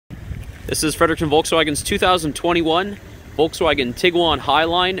This is Fredericton Volkswagen's 2021 Volkswagen Tiguan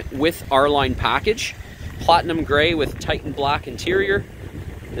Highline with R-Line package. Platinum gray with Titan black interior.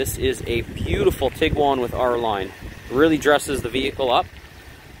 This is a beautiful Tiguan with R-Line. Really dresses the vehicle up.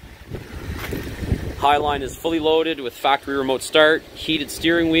 Highline is fully loaded with factory remote start, heated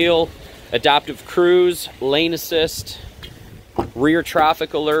steering wheel, adaptive cruise, lane assist, rear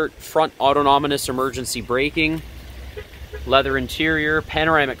traffic alert, front autonomous emergency braking, leather interior,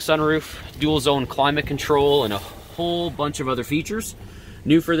 panoramic sunroof, dual zone climate control, and a whole bunch of other features.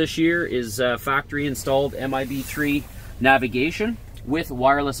 New for this year is factory installed MIB3 navigation with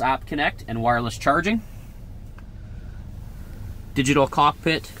wireless app connect and wireless charging. Digital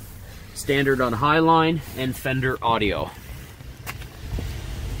cockpit, standard on Highline, and Fender audio.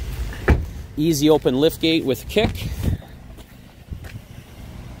 Easy open liftgate with kick.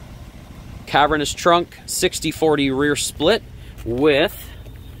 Cavernous trunk, 60/40 rear split with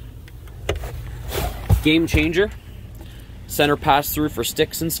game changer, center pass through for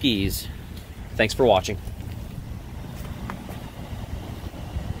sticks and skis. Thanks for watching.